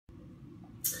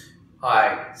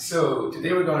Hi, so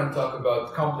today we're going to talk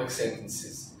about complex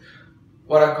sentences.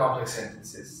 What are complex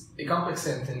sentences? A complex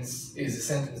sentence is a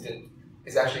sentence that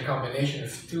is actually a combination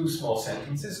of two small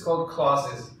sentences called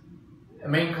clauses, a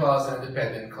main clause and a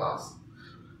dependent clause.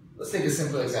 Let's take a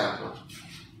simple example.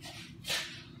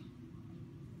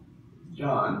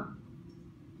 John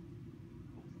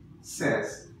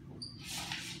says,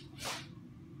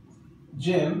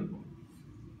 Jim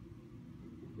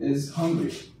is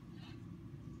hungry.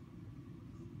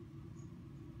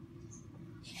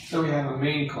 So we have a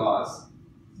main clause,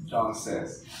 John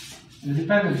says, and a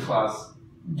dependent clause,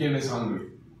 Jim is hungry.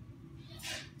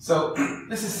 So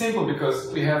this is simple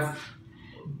because we have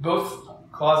both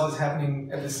clauses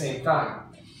happening at the same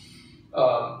time.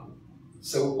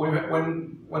 So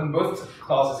when both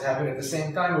clauses happen at the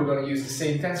same time, we're going to use the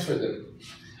same tense for them.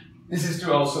 This is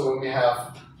true also when we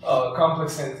have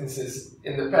complex sentences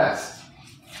in the past.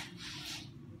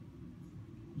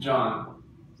 John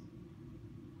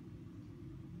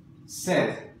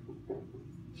said,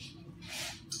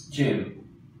 Jim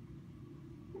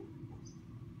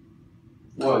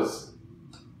was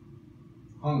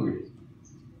hungry.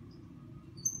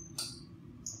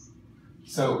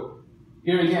 So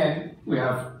here again, we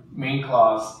have main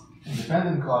clause and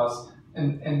dependent clause,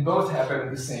 and both happen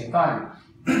at the same time.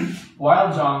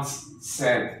 While John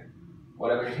said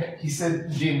whatever he said,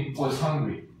 Jim was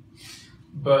hungry.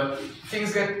 But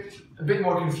things get a bit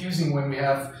more confusing when we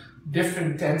have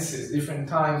different tenses, different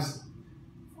times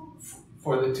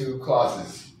for the two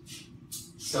clauses.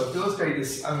 So to illustrate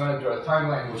this, I'm going to draw a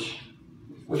timeline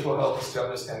which will help us to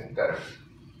understand it better.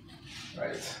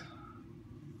 Right.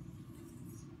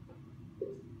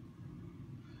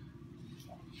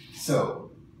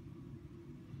 So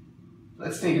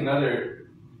let's take another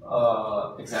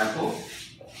example.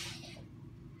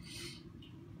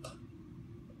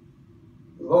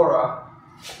 Laura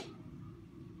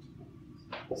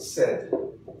said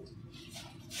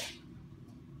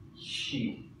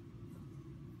she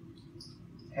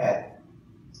had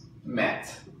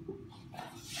met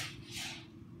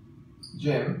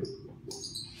Jim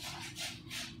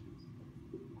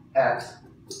at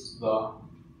the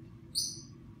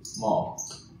mall.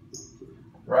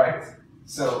 Right?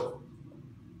 So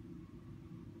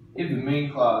if the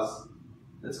main clause,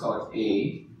 let's call it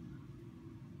A,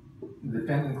 the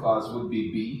dependent clause would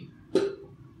be B.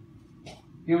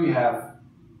 Here we have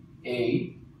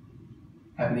A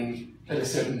happening at a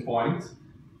certain point,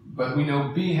 but we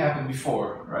know B happened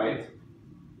before, right?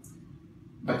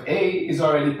 But A is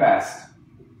already past.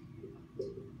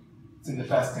 It's in the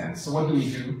past tense. So what do?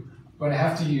 We're going to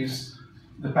have to use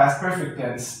the past perfect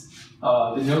tense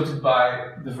denoted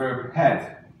by the verb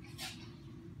had.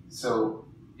 So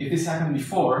if this happened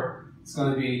before, it's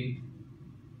going to be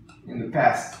in the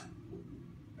past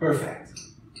perfect.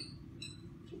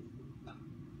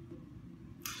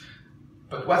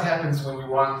 But what happens when we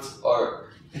want our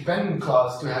dependent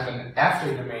clause to happen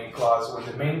after the main clause when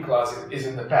the main clause is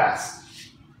in the past?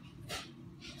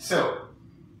 So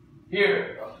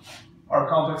here our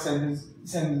complex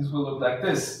sentence will look like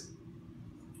this.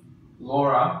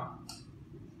 Laura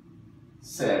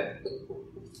said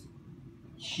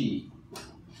she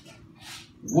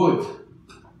would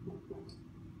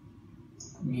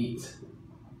meet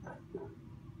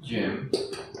Jim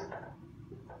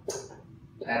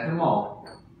at the mall.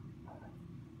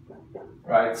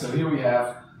 Right, so here we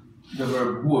have the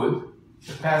verb would,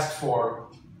 the past form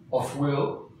of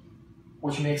will,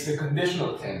 which makes the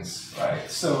conditional tense,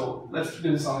 right? So let's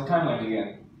do this on the timeline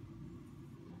again.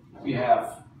 We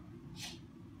have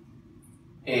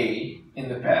A in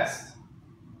the past,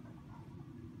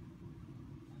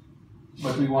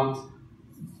 but we want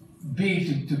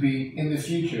B to be in the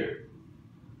future.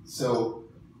 So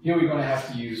here we're going to have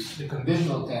to use the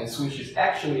conditional tense, which is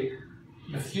actually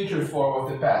the future form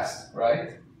of the past,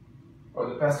 right? Or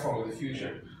the past form of the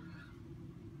future.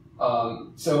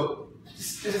 So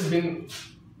this has been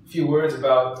a few words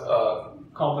about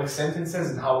complex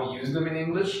sentences and how we use them in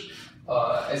English.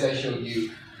 As I showed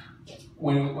you,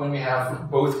 when we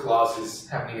have both clauses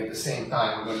happening at the same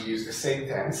time, we're going to use the same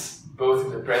tense, both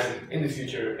in the present, in the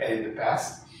future, and in the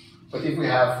past. But if we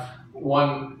have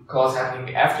one clause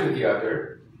happening after the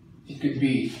other, it could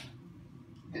be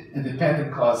the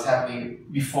dependent clause happening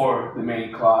before the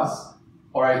main clause,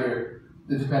 or either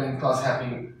the dependent clause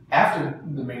happening after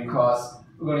the main clause.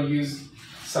 We're going to use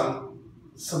some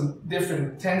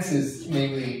different tenses,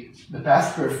 namely the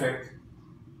past perfect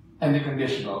and the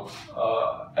conditional.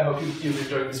 I hope you've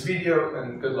enjoyed this video,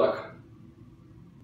 and good luck.